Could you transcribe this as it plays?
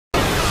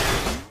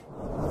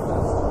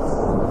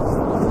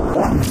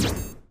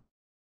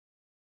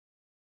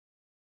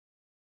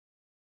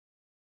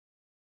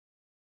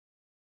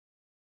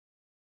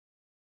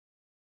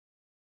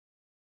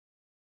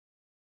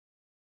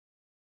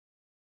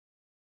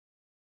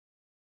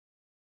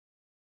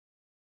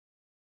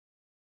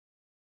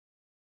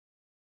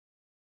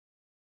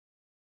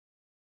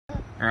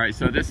All right,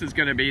 so this is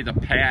going to be the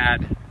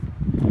pad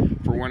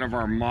for one of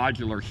our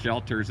modular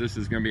shelters. This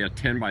is going to be a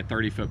 10 by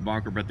 30 foot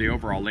bunker, but the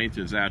overall length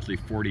is actually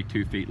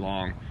 42 feet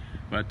long.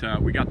 But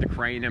we got the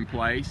crane in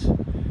place,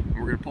 and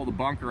we're going to pull the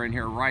bunker in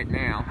here right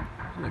now.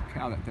 Look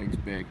how that thing's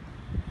big.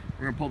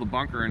 We're going to pull the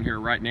bunker in here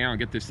right now and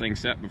get this thing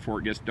set before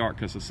it gets dark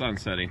because the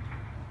sun's setting.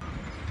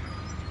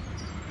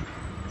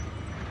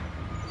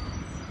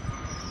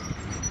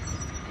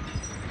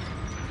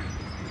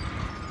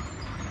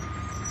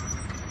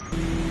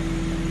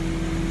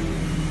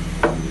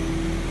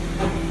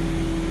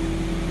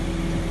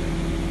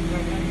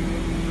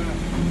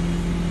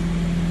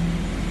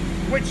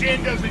 Which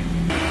end does it?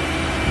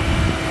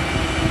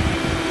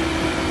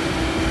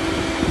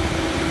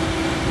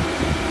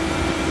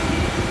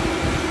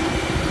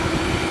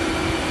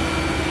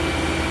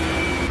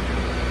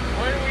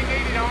 Where do we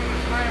need it on the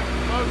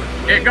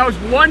slab? It goes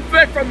 1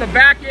 foot from the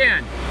back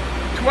end,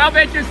 12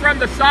 inches from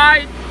the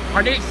side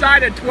on each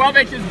side, and 12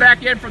 inches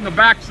back in from the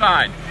back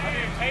side. I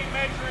need a tape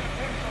measure and a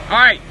pencil. All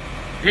right,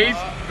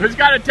 who's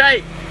got a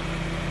tape?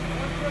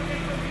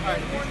 All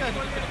right, these guys are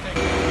going to take.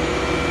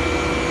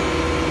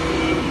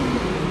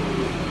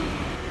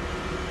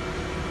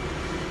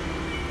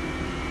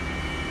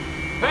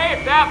 Hey,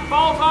 if that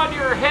falls on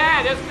your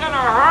head, it's gonna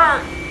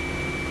hurt.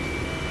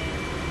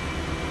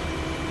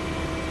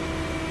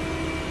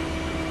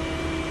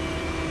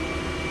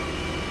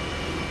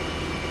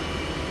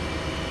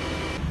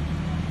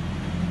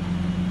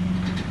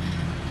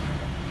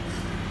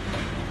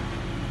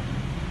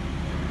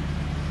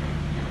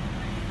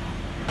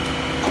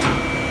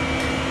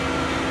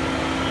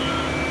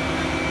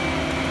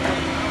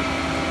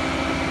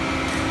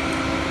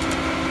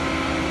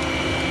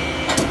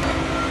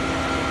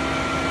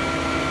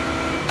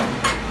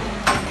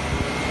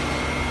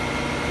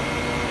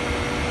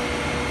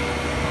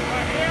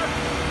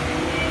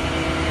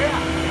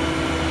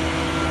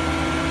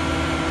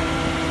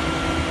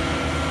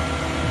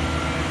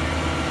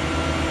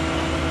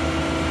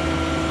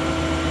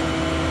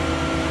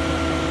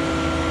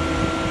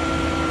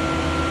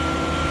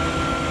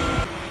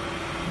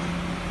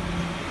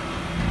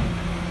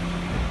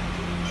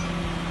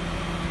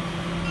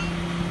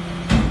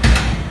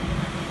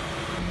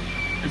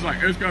 It's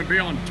like it's gonna be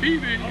on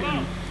TV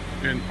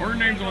and our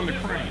name's on the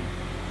crane.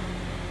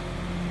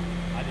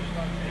 I just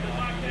got it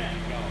like that.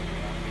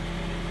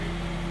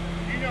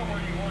 You know where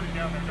you want it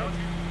down there, don't you?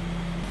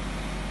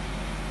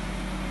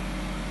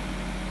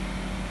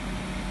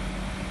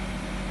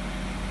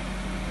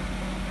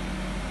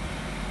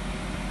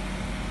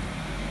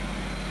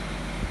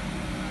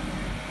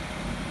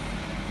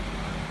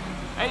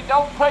 Hey,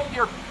 don't put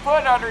your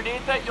foot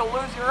underneath it, you'll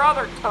lose your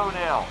other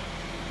toenail.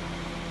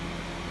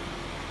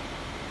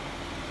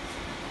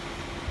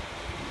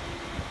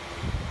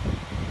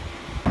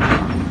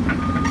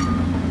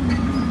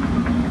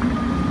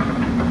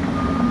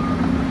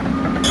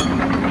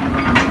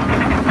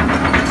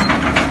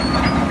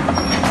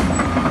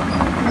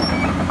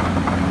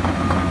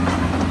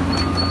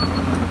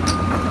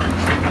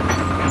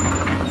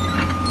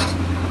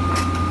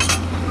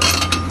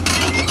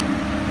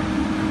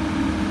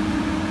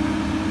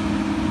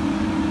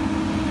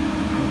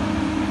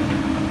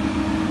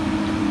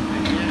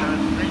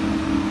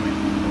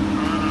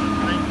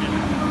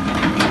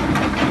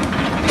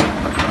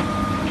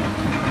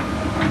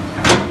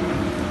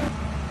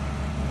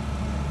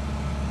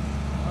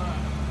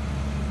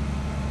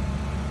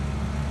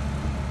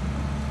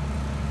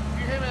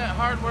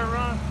 Hardware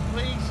run,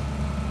 please.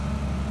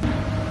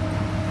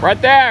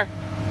 Right there.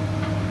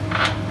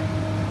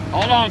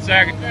 Hold on a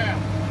second.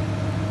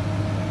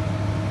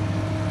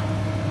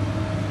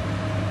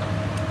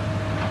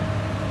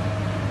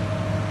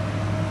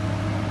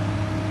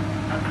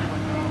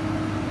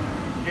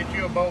 Get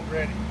you a bolt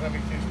ready. Let me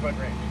see spud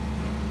wrench.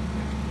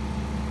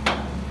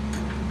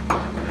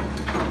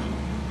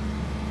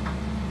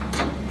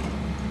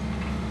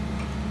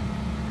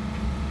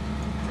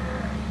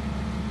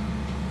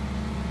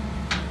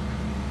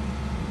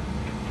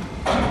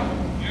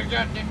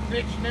 Got that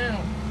bitch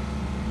now.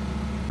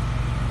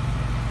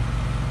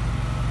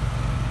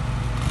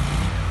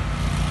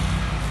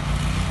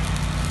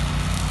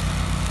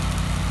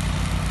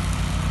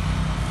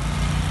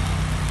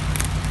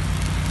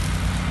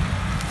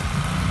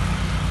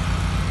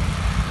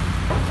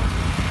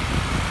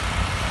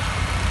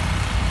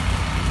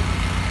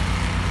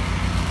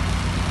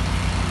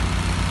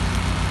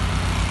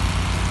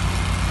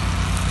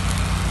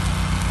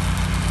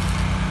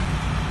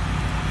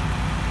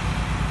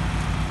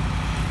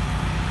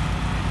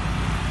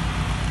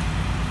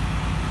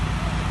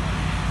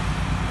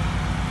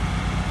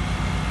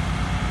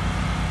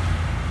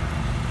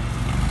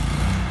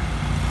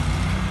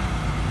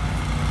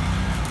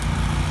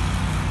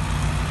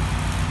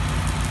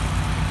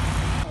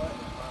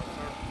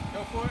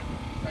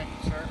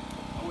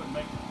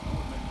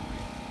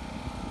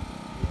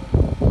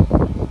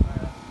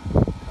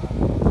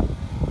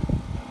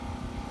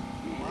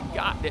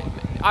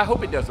 I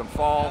hope it doesn't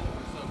fall.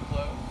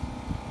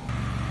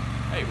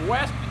 Hey,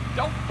 Wes,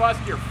 don't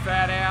bust your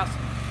fat ass.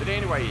 But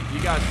anyway,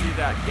 you guys see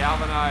that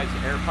galvanized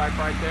air pipe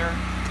right there?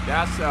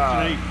 That's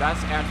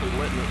actually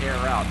letting the air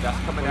out. That's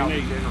coming out of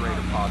the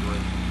generator pod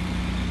room.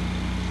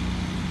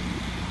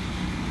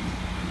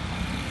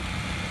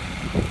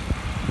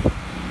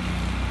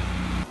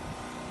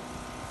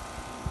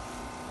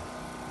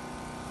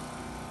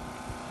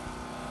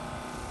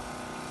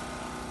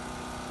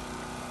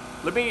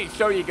 Let me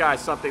show you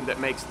guys something that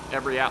makes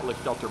every Atlas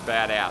shelter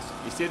badass.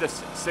 You see this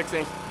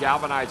 6-inch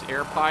galvanized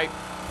air pipe?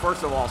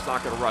 First of all, it's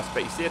not going to rust,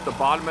 but you see at the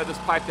bottom of this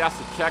pipe, that's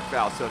the check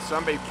valve. So if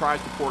somebody tries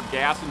to pour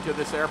gas into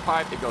this air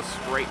pipe, it goes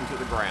straight into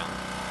the ground.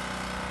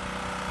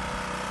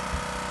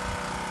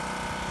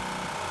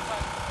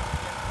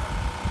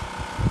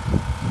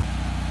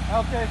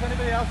 Okay, is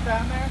anybody else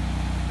down there?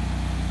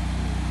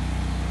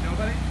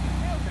 Nobody?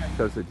 Okay.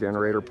 Shows the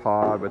generator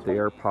pod with the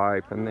air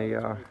pipe and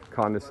the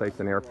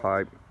condensation air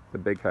pipe, the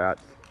big hatch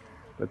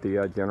with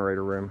the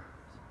generator room.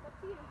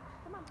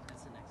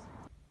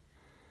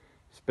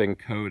 It's been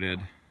coated.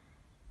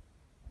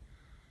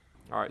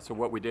 All right, so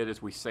what we did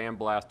is we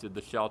sandblasted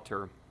the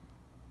shelter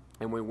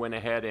and we went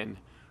ahead and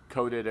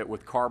coated it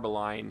with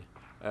Carboline,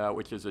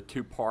 which is a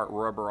 2-part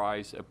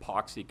rubberized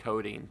epoxy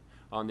coating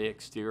on the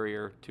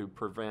exterior to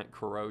prevent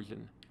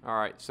corrosion. All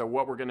right, so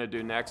what we're gonna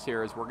do next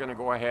here is we're gonna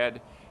go ahead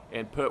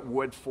and put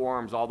wood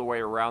forms all the way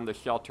around the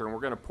shelter, and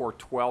we're gonna pour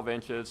 12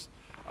 inches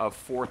of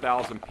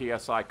 4,000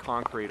 PSI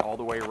concrete all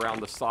the way around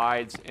the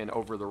sides and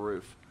over the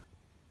roof.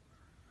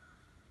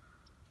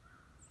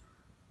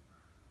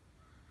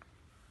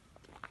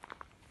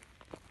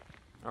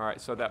 All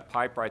right, so that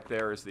pipe right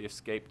there is the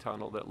escape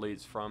tunnel that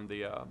leads from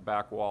the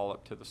back wall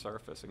up to the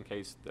surface in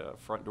case the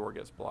front door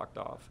gets blocked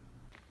off.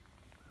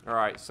 All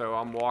right, so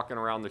I'm walking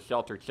around the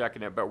shelter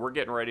checking it, but we're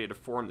getting ready to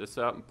form this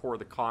up and pour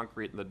the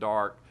concrete in the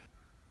dark.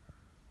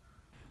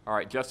 All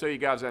right, just so you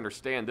guys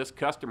understand, this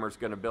customer is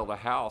going to build a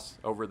house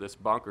over this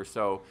bunker,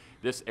 so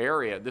this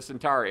area, this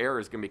entire area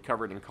is going to be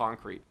covered in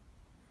concrete.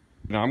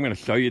 Now I'm going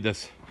to show you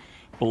this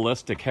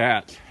ballistic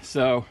hatch.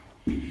 So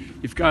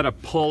you've got to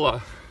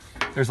pull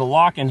there's a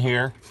lock in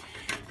here.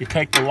 You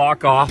take the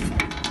lock off,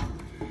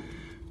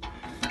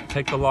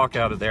 take the lock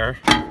out of there,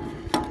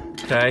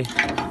 okay?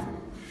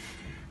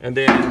 And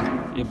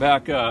then you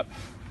back up,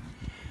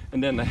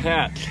 and then the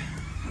hatch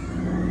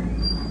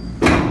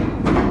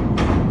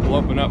will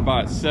open up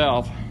by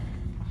itself.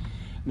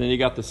 And then you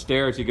got the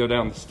stairs, you go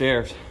down the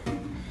stairs.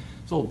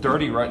 It's a little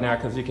dirty right now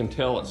because you can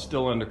tell it's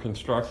still under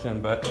construction,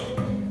 but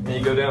then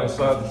you go down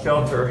inside the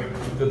shelter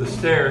to the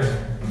stairs,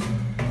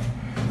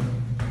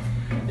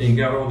 and you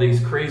got all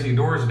these crazy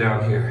doors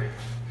down here.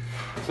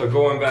 So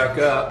going back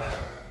up,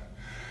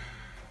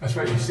 that's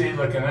what you see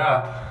looking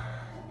up.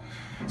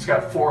 It's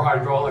got 4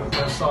 hydraulic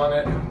lifts on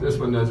it. This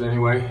one does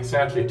anyway. It's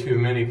actually too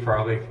many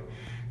probably.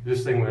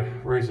 This thing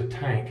would raise a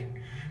tank.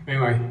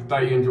 Anyway,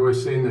 thought you enjoyed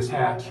seeing this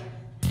hatch.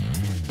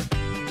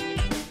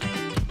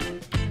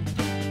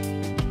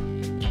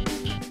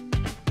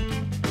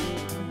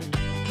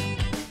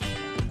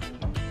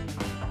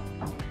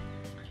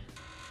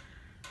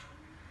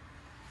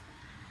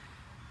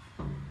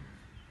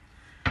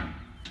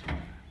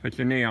 Put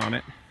your knee on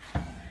it.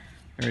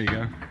 There you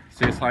go.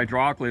 See, it's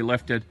hydraulically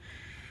lifted.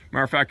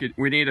 Matter of fact,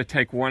 we need to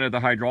take one of the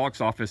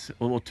hydraulics off. It's a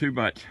little too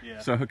much. Yeah.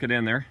 So hook it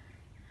in there.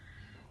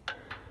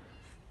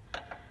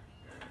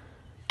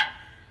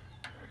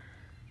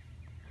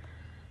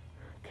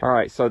 All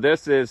right, so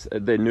this is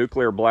the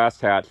nuclear blast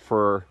hatch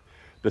for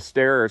the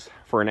stairs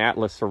for an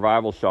Atlas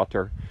survival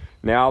shelter.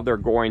 Now they're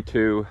going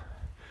to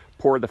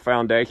pour the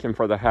foundation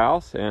for the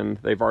house, and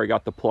they've already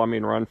got the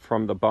plumbing run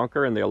from the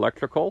bunker and the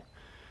electrical,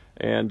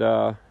 and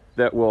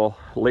that will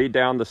lead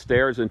down the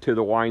stairs into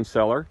the wine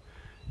cellar,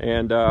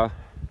 and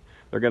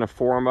they're going to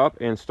form up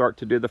and start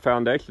to do the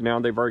foundation. Now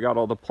they've already got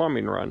all the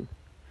plumbing run,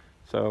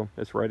 so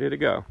it's ready to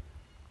go.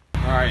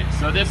 All right,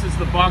 so this is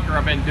the bunker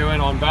I've been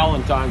doing on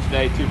Valentine's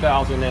Day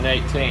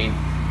 2018.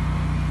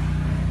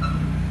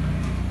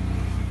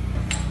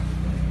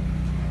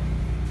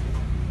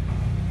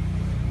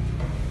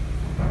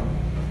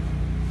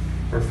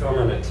 We're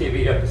filming a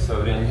TV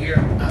episode in here.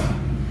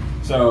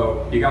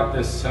 So you got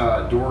this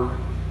door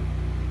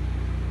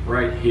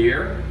right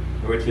here,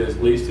 which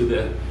leads to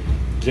the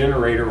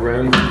generator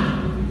room.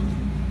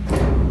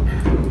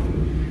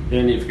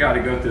 Then you've got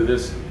to go through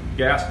this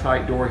gas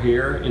tight door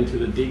here into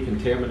the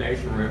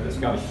decontamination room. It's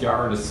got a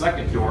shower and a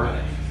second door,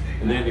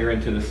 and then you're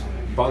into this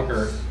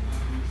bunker.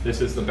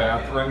 This is the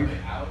bathroom.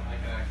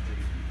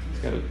 It's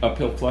got an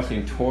uphill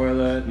flushing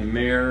toilet and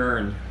mirror,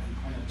 and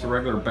it's a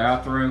regular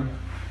bathroom.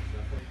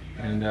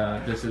 And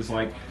this is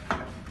like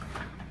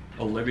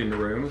a living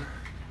room,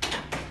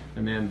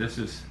 and then this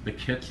is the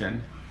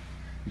kitchen.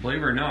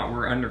 Believe it or not,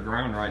 we're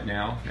underground right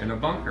now in a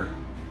bunker.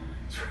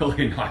 It's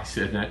really nice,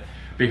 isn't it?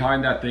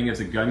 Behind that thing is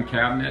a gun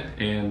cabinet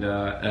and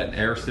an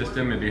air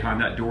system, and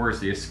behind that door is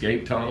the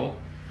escape tunnel.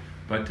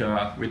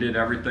 But we did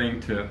everything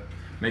to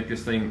make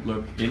this thing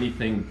look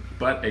anything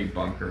but a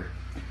bunker.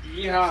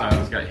 Yeah.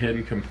 So it's got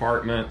hidden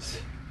compartments.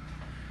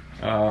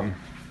 It's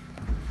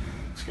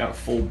got a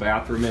full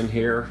bathroom in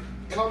here.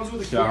 Comes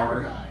with a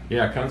shower. camera guy.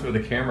 Yeah, it comes with a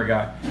camera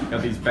guy.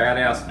 Got these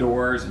badass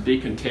doors,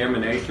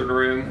 decontamination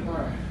room. All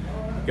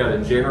right. Got a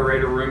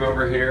generator room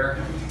over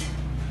here.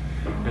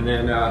 And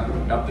then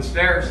up the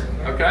stairs,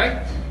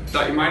 okay?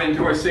 Thought you might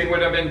enjoy seeing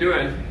what I've been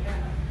doing.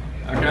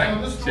 Okay,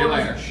 So this see you door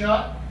later. isn't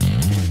shut.